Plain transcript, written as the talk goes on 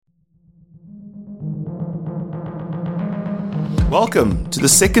Welcome to the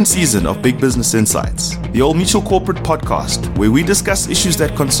second season of Big Business Insights, the Old Mutual Corporate podcast, where we discuss issues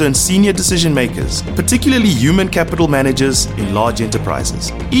that concern senior decision makers, particularly human capital managers in large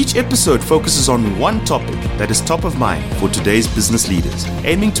enterprises. Each episode focuses on one topic that is top of mind for today's business leaders,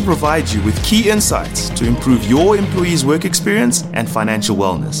 aiming to provide you with key insights to improve your employees' work experience and financial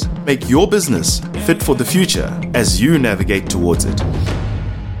wellness. Make your business fit for the future as you navigate towards it.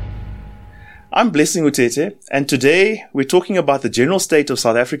 I'm Blessing Utete, and today we're talking about the general state of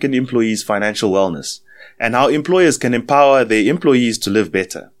South African employees' financial wellness and how employers can empower their employees to live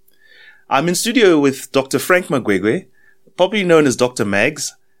better. I'm in studio with Dr. Frank Magwegwe, popularly known as Dr.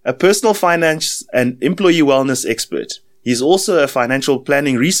 Mags, a personal finance and employee wellness expert. He's also a financial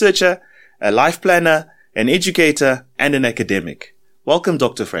planning researcher, a life planner, an educator, and an academic. Welcome,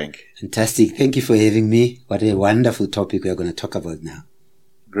 Dr. Frank. Fantastic. Thank you for having me. What a wonderful topic we're going to talk about now.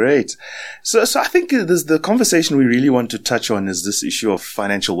 Great. So I think the conversation we really want to touch on is this issue of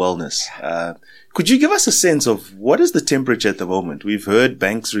financial wellness. Could you give us a sense of what is the temperature at the moment? We've heard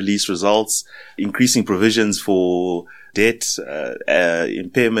banks release results, increasing provisions for debt,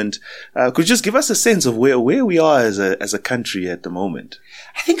 impairment. Could you just give us a sense of where we are as a country at the moment?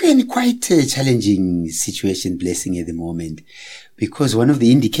 I think we're in quite a challenging situation, Blessing, at the moment, because one of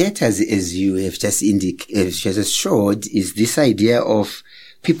the indicators, as you have just showed, is this idea of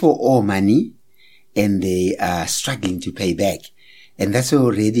people owe money and they are struggling to pay back. And that's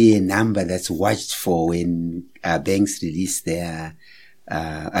already a number that's watched for when banks release their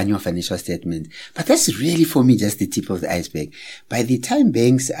annual financial statement. But that's really, for me, just the tip of the iceberg. By the time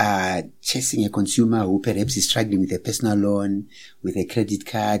banks are chasing a consumer who perhaps is struggling with a personal loan, with a credit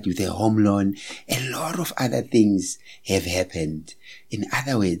card, with a home loan, a lot of other things have happened. In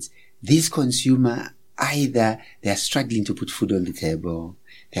other words, this consumer, either they are struggling to put food on the table,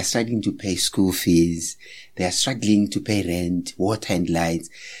 they are struggling to pay school fees, they are struggling to pay rent, water and lights.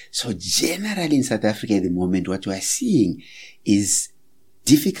 So generally in South Africa at the moment, what we are seeing is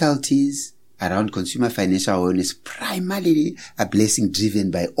difficulties around consumer financial wellness, primarily a blessing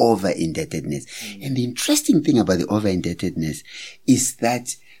driven by over-indebtedness. And the interesting thing about the over-indebtedness is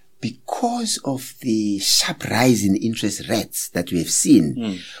that because of the sharp rise in interest rates that we have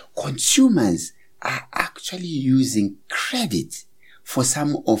seen, consumers are actually using credit for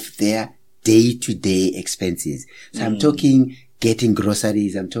some of their day-to-day expenses. So I'm talking getting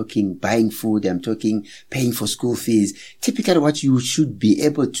groceries, I'm talking buying food, I'm talking paying for school fees. Typically what you should be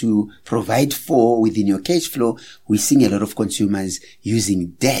able to provide for within your cash flow, we're seeing a lot of consumers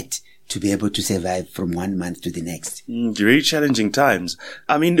using debt to be able to survive from one month to the next. Very challenging times.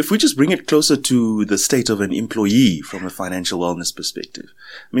 I mean, if we just bring it closer to the state of an employee from a financial wellness perspective,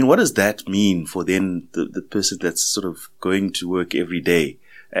 I mean, what does that mean for then the person that's sort of going to work every day?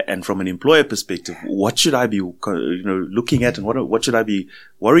 And from an employer perspective, what should I be, looking at, and what should I be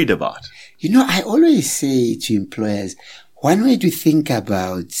worried about? I always say to employers, one way to think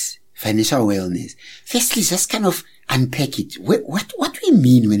about financial wellness, firstly, just kind of unpack it. What do we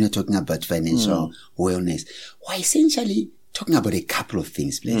mean when we're talking about financial wellness? We're essentially talking about a couple of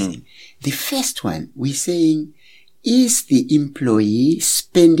things, Blessing. The first one, we're saying, is the employee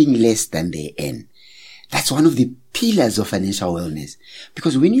spending less than they earn? That's one of the pillars of financial wellness.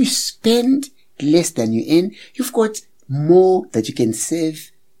 Because when you spend less than you earn, you've got more that you can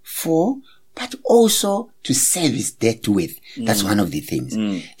save for, but also to service debt with. That's one of the things.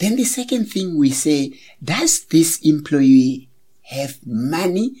 Then the second thing we say, does this employee have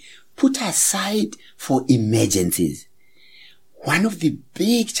money put aside for emergencies? One of the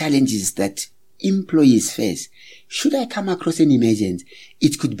big challenges that employees face, should I come across an emergency,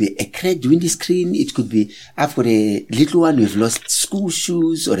 it could be a cracked window screen, it could be, I've got a little one who've lost school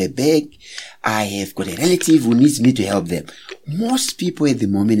shoes or a bag, I have got a relative who needs me to help them. Most people at the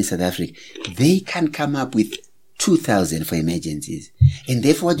moment in South Africa, they can come up with 2,000 for emergencies. And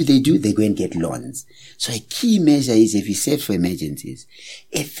therefore, what do? They go and get loans. So a key measure is if you save for emergencies.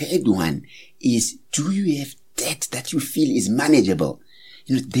 A third one is, do you have debt that you feel is manageable?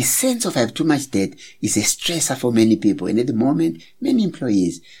 The sense of I have too much debt is a stressor for many people. And at the moment, many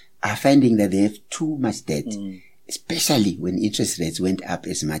employees are finding that they have too much debt, especially when interest rates went up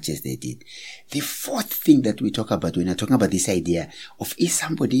as much as they did. The fourth thing that we talk about when we're talking about this idea of, is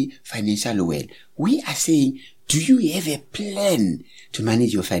somebody financially well? We are saying, do you have a plan to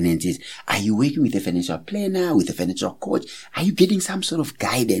manage your finances? Are you working with a financial planner, with a financial coach? Are you getting some sort of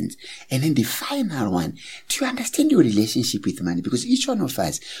guidance? And then the final one, do you understand your relationship with money? Because each one of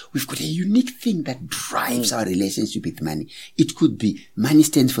us, we've got a unique thing that drives our relationship with money. It could be money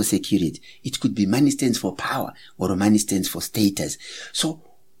stands for security. It could be money stands for power, or money stands for status. So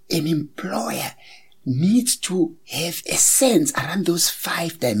an employer needs to have a sense around those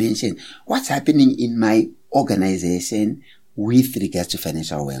 5 dimensions. What's happening in my organization with regards to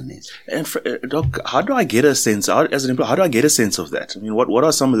financial wellness? And Doc, how do I get a sense, as an employer, how do I get a sense of that? I mean, what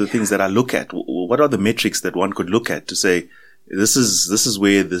are some of the things that I look at? What are the metrics that one could look at to say, this is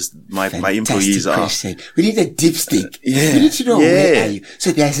where my employees are? Question. We need a dipstick. Yeah. We need to know where are you.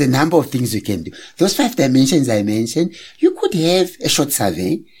 So there's a number of things you can do. Those 5 dimensions I mentioned, you could have a short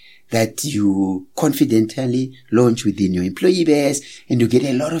survey that you confidentially launch within your employee base, and you get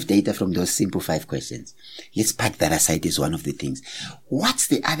a lot of data from those simple 5 questions. Let's pack that aside as one of the things. What's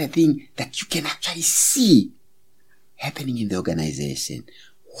the other thing that you can actually see happening in the organization?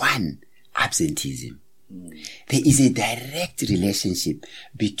 1, absenteeism. There is a direct relationship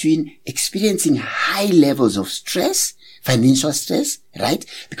between experiencing high levels of stress, financial stress, right?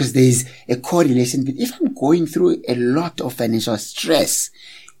 Because there is a correlation. But if I'm going through a lot of financial stress,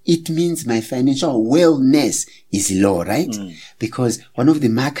 it means my financial wellness is low, right? Because one of the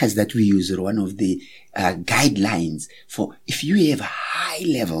markers that we use, or one of the guidelines for, if you have high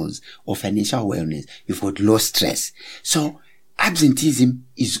levels of financial wellness, you've got low stress. So absenteeism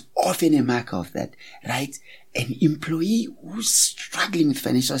is often a marker of that, right? An employee who's struggling with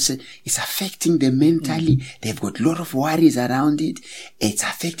financial stress, it's affecting them mentally. They've got a lot of worries around it. It's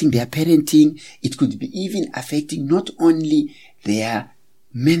affecting their parenting. It could be even affecting not only their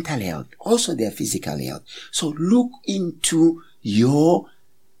mental health, also their physical health. So look into your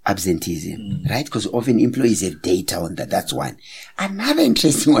absenteeism, right? Because often employees have data on that. That's one. Another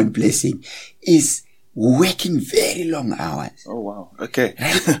interesting one, Blessing, is working very long hours. Oh, wow. Okay.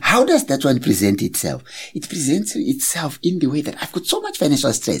 Right? How does that one present itself? It presents itself in the way that I've got so much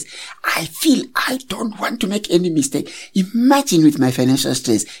financial stress. I feel I don't want to make any mistake. Imagine with my financial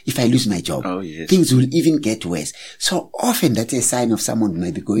stress, if I lose my job, things will even get worse. So often that's a sign of someone who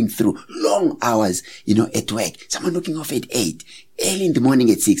might be going through long hours, at work. Someone looking off at 8. Early in the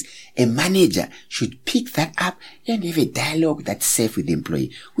morning at 6, a manager should pick that up and have a dialogue that's safe with the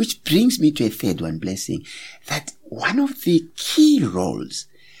employee. Which brings me to a third one, Blessing, that one of the key roles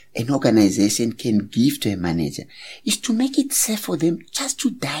an organization can give to a manager is to make it safe for them just to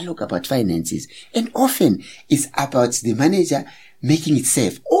dialogue about finances. And often it's about the manager making it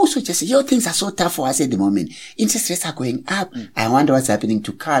safe. Also just say, things are so tough for us at the moment. Interest rates are going up. I wonder what's happening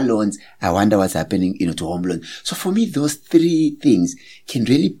to car loans. I wonder what's happening, to home loans. So for me, those 3 things can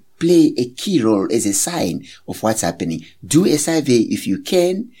really play a key role as a sign of what's happening. Do a survey if you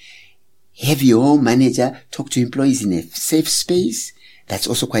can. Have your own manager talk to employees in a safe space. That's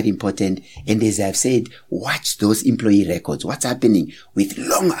also quite important. And as I've said, watch those employee records. What's happening with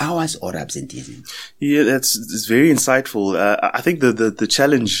long hours or absenteeism? Yeah, it's very insightful. I think the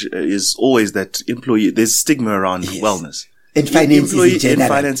challenge is always that there's stigma around wellness. And finances in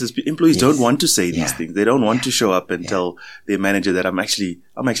finances, employees don't want to say these things. They don't want to show up and tell their manager that I'm actually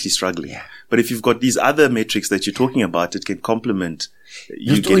struggling. Yeah. But if you've got these other metrics that you're talking about, it can complement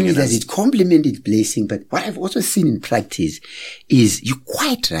you. Not only does it complement its Blessing, but what I've also seen in practice is, you're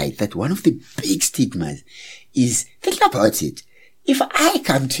quite right, that one of the big stigmas is, think about it. If I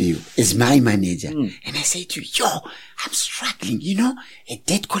come to you as my manager and I say to you, I'm struggling, a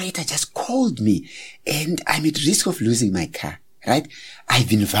debt collector just called me and I'm at risk of losing my car, right? I've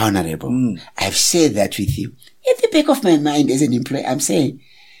been vulnerable. I've shared that with you. At the back of my mind as an employee, I'm saying,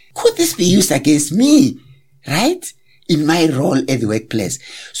 could this be used against me, right? In my role at the workplace.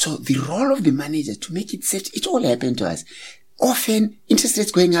 So the role of the manager to make it safe, it all happened to us. Often, interest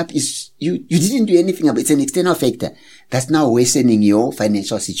rates going up is, you didn't do anything about it. It's an external factor that's now worsening your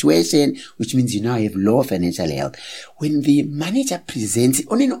financial situation, which means you now have low financial health. When the manager presents it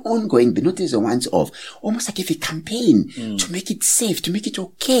on an ongoing, but not as a once-off, almost like a campaign to make it safe, to make it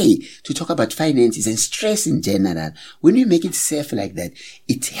okay to talk about finances and stress in general. When you make it safe like that,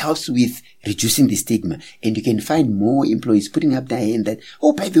 it helps with reducing the stigma. And you can find more employees putting up their hand that,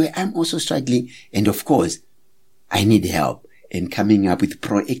 by the way, I'm also struggling. And of course, I need help. And coming up with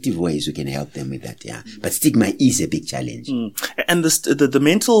proactive ways we can help them with that, But stigma is a big challenge. And the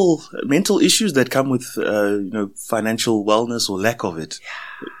mental issues that come with, financial wellness or lack of it.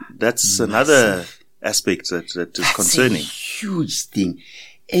 That's another aspect that is concerning. That's a huge thing.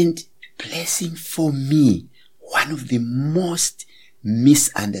 And Blessing, for me, one of the most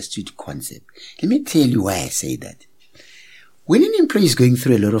misunderstood concepts. Let me tell you why I say that. When an employee is going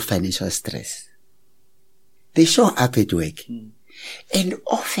through a lot of financial stress, they show up at work. And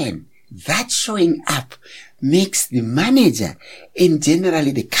often that showing up makes the manager and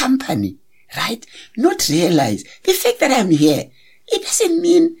generally the company, right, not realize the fact that I'm here. It doesn't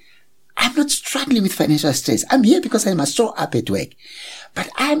mean I'm not struggling with financial stress. I'm here because I must show up at work. But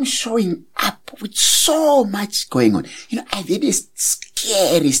I'm showing up with so much going on. I did this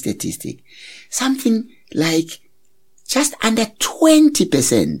scary statistic. Something like just under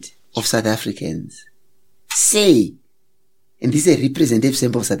 20% of South Africans say, and this is a representative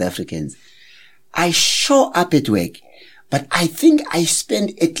sample of South Africans, I show up at work, but I think I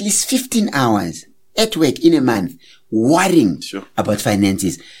spend at least 15 hours at work in a month worrying about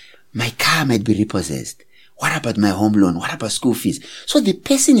finances. My car might be repossessed. What about my home loan? What about school fees? So the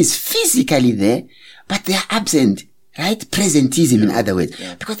person is physically there, but they are absent, right? Presentism, in other words,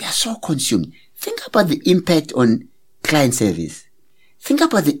 because they are so consumed. Think about the impact on client service. Think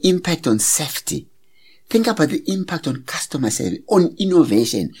about the impact on safety. Think about the impact on customer service, on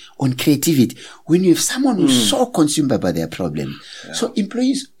innovation, on creativity. When you have someone who's so consumed about their problem. Yeah. So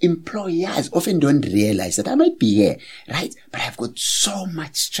employers often don't realize that I might be here, right? But I've got so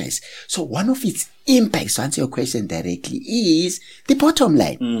much stress. So one of its impacts, to answer your question directly, is the bottom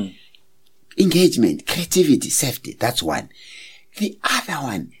line. Engagement, creativity, safety. That's one. The other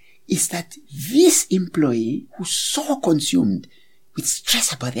one is that this employee who's so consumed with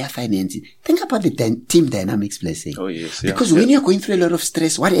stress about their finances. Think about the team dynamics, Blessing. Oh, yes. Because when you're going through a lot of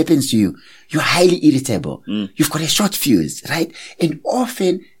stress, what happens to you? You're highly irritable. You've got a short fuse, right? And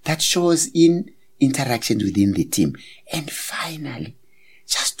often that shows in interactions within the team. And finally,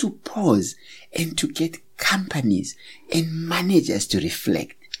 just to pause and to get companies and managers to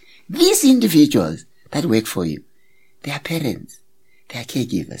reflect. These individuals that work for you, they are parents, they are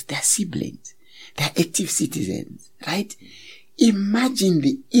caregivers, they are siblings, they are active citizens, right? Imagine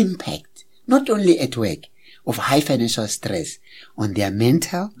the impact, not only at work, of high financial stress on their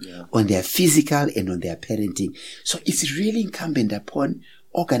mental, on their physical, and on their parenting. So it's really incumbent upon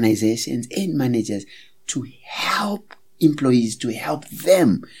organizations and managers to help employees, to help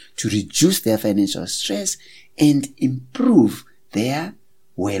them to reduce their financial stress and improve their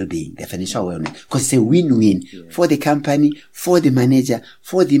well-being, their financial wellness. Because it's a win-win for the company, for the manager,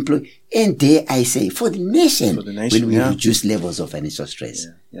 for the employee, and dare I say, for the nation, when we reduce levels of financial stress.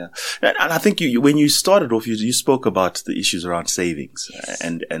 And I think when you started off, you spoke about the issues around savings,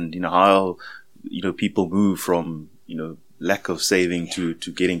 and how people move from lack of saving to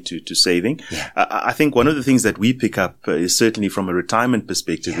getting to saving. I think one of the things that we pick up is certainly from a retirement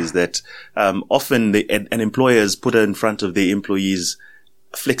perspective is that often an employers put in front of their employees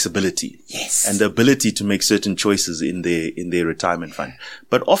flexibility and the ability to make certain choices in their retirement fund.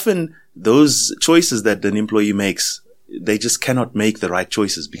 But often those choices that an employee makes, they just cannot make the right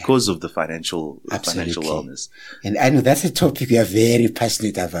choices because of the financial wellness. And I know that's a topic we are very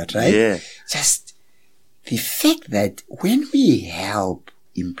passionate about, right? Yeah. Just the fact that when we help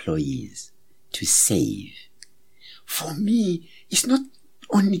employees to save, for me, it's not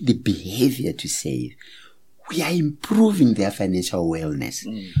only the behavior to save. We are improving their financial wellness.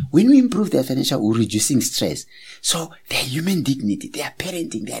 When we improve their financial, we're reducing stress. So their human dignity, their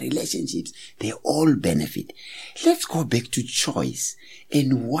parenting, their relationships, they all benefit. Let's go back to choice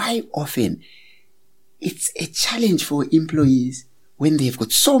and why often it's a challenge for employees when they've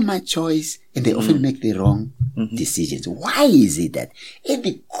got so much choice and they often make the wrong decisions. Why is it that at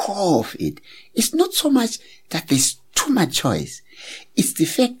the core of it, it's not so much that there's too much choice. It's the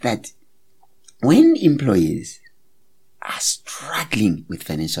fact that when employees are struggling with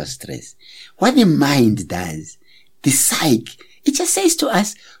financial stress, what the mind does, the psyche, it just says to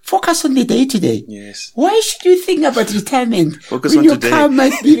us, focus on the day-to-day. Yes. Why should you think about retirement focus when on your today. car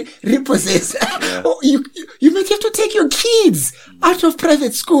might be repossessed? Or you might have to take your kids out of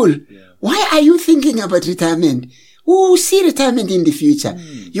private school. Why are you thinking about retirement? Who see retirement in the future?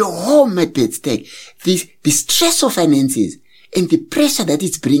 Your home might be at stake. The stress of finances and the pressure that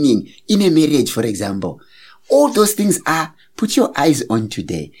it's bringing in a marriage, for example. All those things are put your eyes on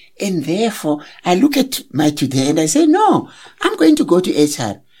today. And therefore, I look at my today and I say, no, I'm going to go to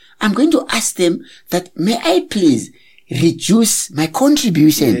HR. I'm going to ask them that, may I please reduce my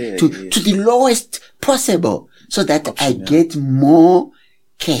contribution to the lowest possible so that I get more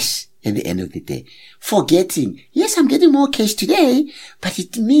cash at the end of the day. Forgetting, yes, I'm getting more cash today, but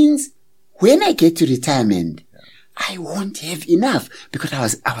it means when I get to retirement, I won't have enough because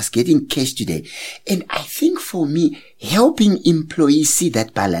I was getting cash today. And I think for me, helping employees see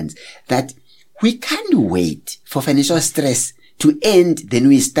that balance, that we can't wait for financial stress to end, then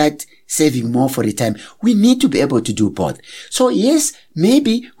we start saving more for retirement. We need to be able to do both. So yes,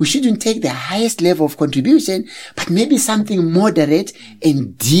 maybe we shouldn't take the highest level of contribution, but maybe something moderate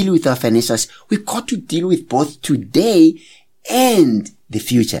and deal with our financials. We've got to deal with both today and the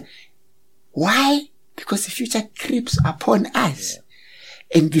future. Why? Because the future creeps upon us.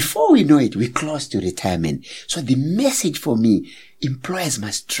 And before we know it, we're close to retirement. So the message for me, employers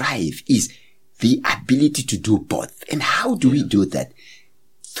must drive, is the ability to do both. And how do we do that?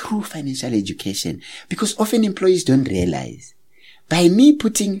 Through financial education. Because often employees don't realize, by me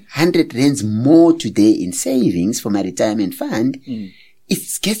putting 100 rands more today in savings for my retirement fund,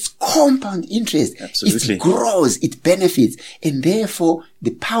 it gets compound interest. Absolutely. It grows, it benefits. And therefore,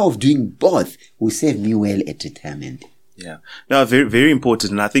 the power of doing both will serve me well at retirement. Yeah. No, very, very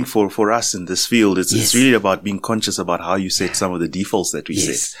important. And I think for us in this field, it's really about being conscious about how you set some of the defaults that we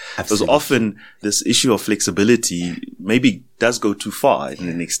set. Because often this issue of flexibility maybe does go too far in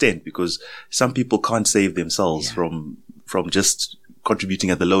an extent, because some people can't save themselves from just contributing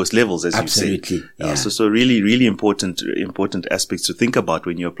at the lowest levels, as you said. So really, really important aspects to think about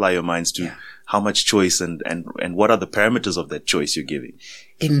when you apply your minds to how much choice and what are the parameters of that choice you're giving.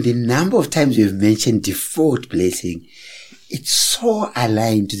 In the number of times we've mentioned default, Blessing, it's so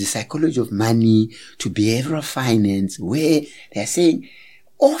aligned to the psychology of money, to behavioral finance, where they're saying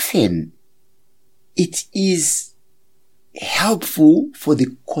often it is helpful for the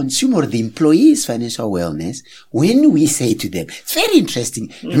consumer, the employee's financial wellness, when we say to them, it's very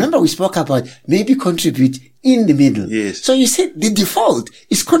interesting. Remember we spoke about maybe contribute in the middle. Yes. So you said the default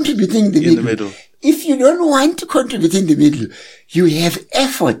is contributing in the middle. If you don't want to contribute in the middle, you have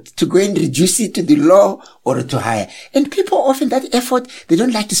effort to go and reduce it to the low or to higher. And people often, that effort, they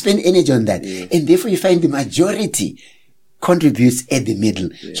don't like to spend energy on that. And therefore you find the majority contributes at the middle.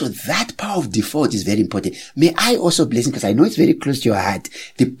 So that power of default is very important. May I also, Blessing, because I know it's very close to your heart,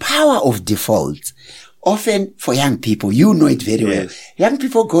 the power of default, often for young people, you know it very well. Young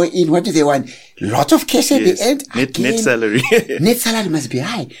people go in, what do they want? Lot of cash at the end. Net salary. Net salary must be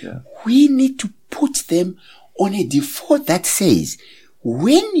high. We need to put them on a default that says,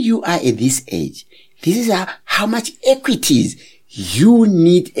 when you are at this age, this is how much equities you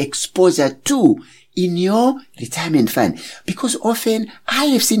need exposure to in your retirement fund. Because often I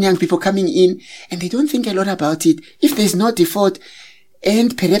have seen young people coming in and they don't think a lot about it. If there's no default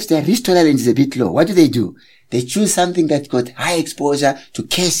and perhaps their risk tolerance is a bit low, what do? They choose something that's got high exposure to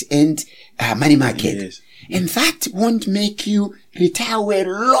cash and money market. And that won't make you retire well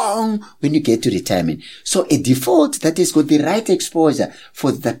long when you get to retirement. So a default that has got the right exposure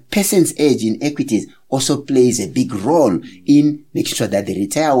for the person's age in equities also plays a big role in making sure that they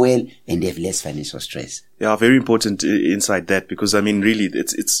retire well and they have less financial stress. Yeah, very important inside that, because I mean, really,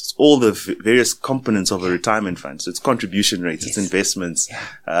 it's all the various components of a retirement fund. So it's contribution rates, it's investments,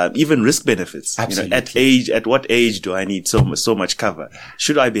 even risk benefits. Absolutely. At what age do I need so much cover?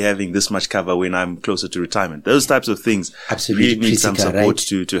 Should I be having this much cover when I'm closer to retirement? Those types of things really need some support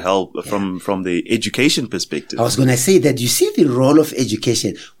to help from the education perspective. I was going to say that you see the role of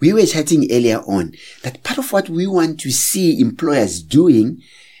education. We were chatting earlier on that part of what we want to see employers doing,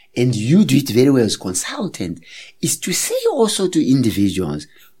 and you do it very well as consultant, is to say also to individuals,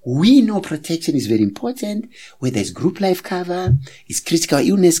 we know protection is very important, whether it's group life cover, it's critical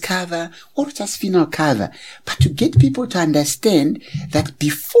illness cover, or just funeral cover. But to get people to understand that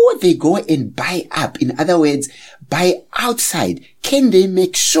before they go and buy up, in other words, buy outside, can they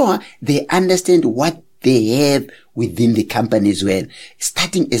make sure they understand what they have within the company as well,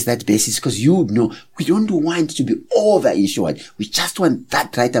 starting as that basis, because you know we don't want to be over-insured. We just want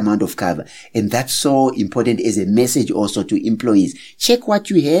that right amount of cover. And that's so important as a message also to employees. Check what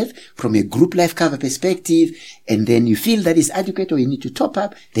you have from a group life cover perspective, and then you feel that is adequate or you need to top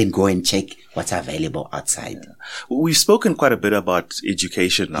up, then go and check what's available outside. We've spoken quite a bit about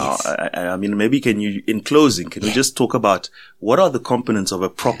education now. I mean, maybe in closing, can we just talk about what are the components of a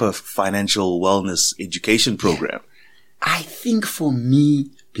proper financial wellness education program? I think for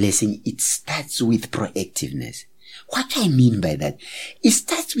me, Blessing, it starts with proactiveness. What I mean by that? It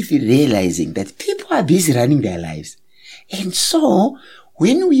starts with realizing that people are busy running their lives. And so,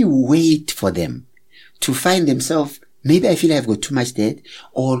 when we wait for them to find themselves, maybe I feel I've got too much debt,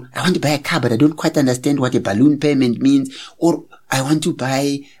 or I want to buy a car but I don't quite understand what a balloon payment means, or I want to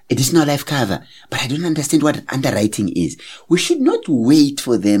buy additional life cover, but I don't understand what underwriting is. We should not wait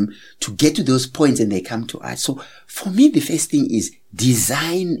for them to get to those points and they come to us. So for me, the first thing is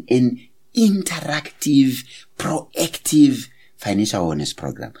design an interactive, proactive financial wellness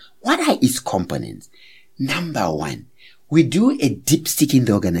program. What are its components? Number one, we do a dipstick in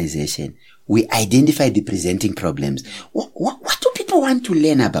the organization. We identify the presenting problems. What do people want to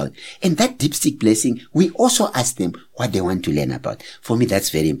learn about? And that dipstick, Blessing, we also ask them what they want to learn about. For me, that's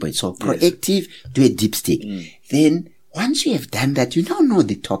very important. So proactive, do a dipstick. Then once you have done that, you now know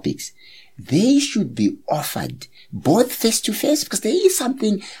the topics. they should be offered both face-to-face, because there is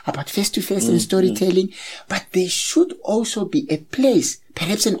something about face-to-face and storytelling, but there should also be a place,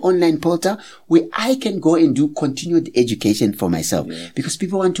 perhaps an online portal, where I can go and do continued education for myself, because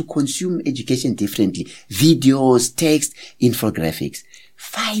people want to consume education differently. Videos, text, infographics.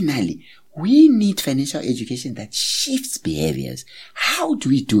 Finally, we need financial education that shifts behaviors. How do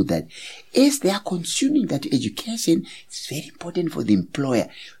we do that? As they are consuming that education, it's very important for the employer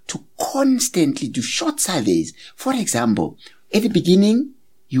to constantly do short surveys. For example, at the beginning,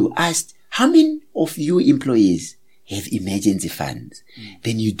 you asked, how many of you employees have emergency funds?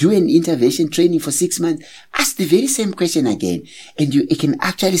 Then you do an intervention training for 6 months. Ask the very same question again, and you can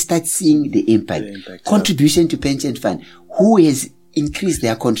actually start seeing the impact. Contribution to pension fund. Who has increase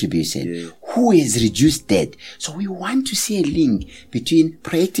their contribution, who has reduced debt. So we want to see a link between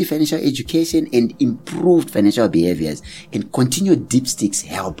proactive financial education and improved financial behaviors, and continued dipsticks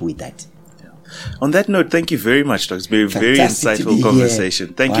help with that. On that note, thank you very much, Dr. It's been a very insightful conversation.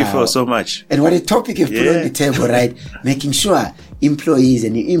 Here. Thank you for so much. And what a topic you've put on the table, right? Making sure employees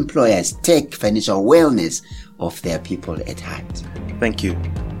and employers take financial wellness of their people at heart. Thank you.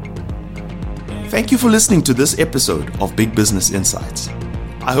 Thank you for listening to this episode of Big Business Insights.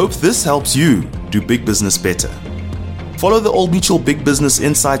 I hope this helps you do big business better. Follow the Old Mutual Big Business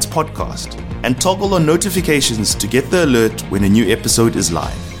Insights podcast and toggle on notifications to get the alert when a new episode is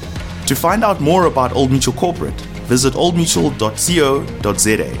live. To find out more about Old Mutual Corporate, visit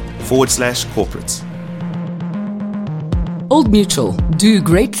oldmutual.co.za/corporates. Old Mutual, do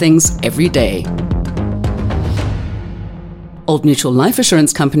great things every day. Old Mutual Life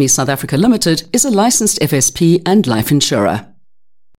Assurance Company South Africa Limited is a licensed FSP and life insurer.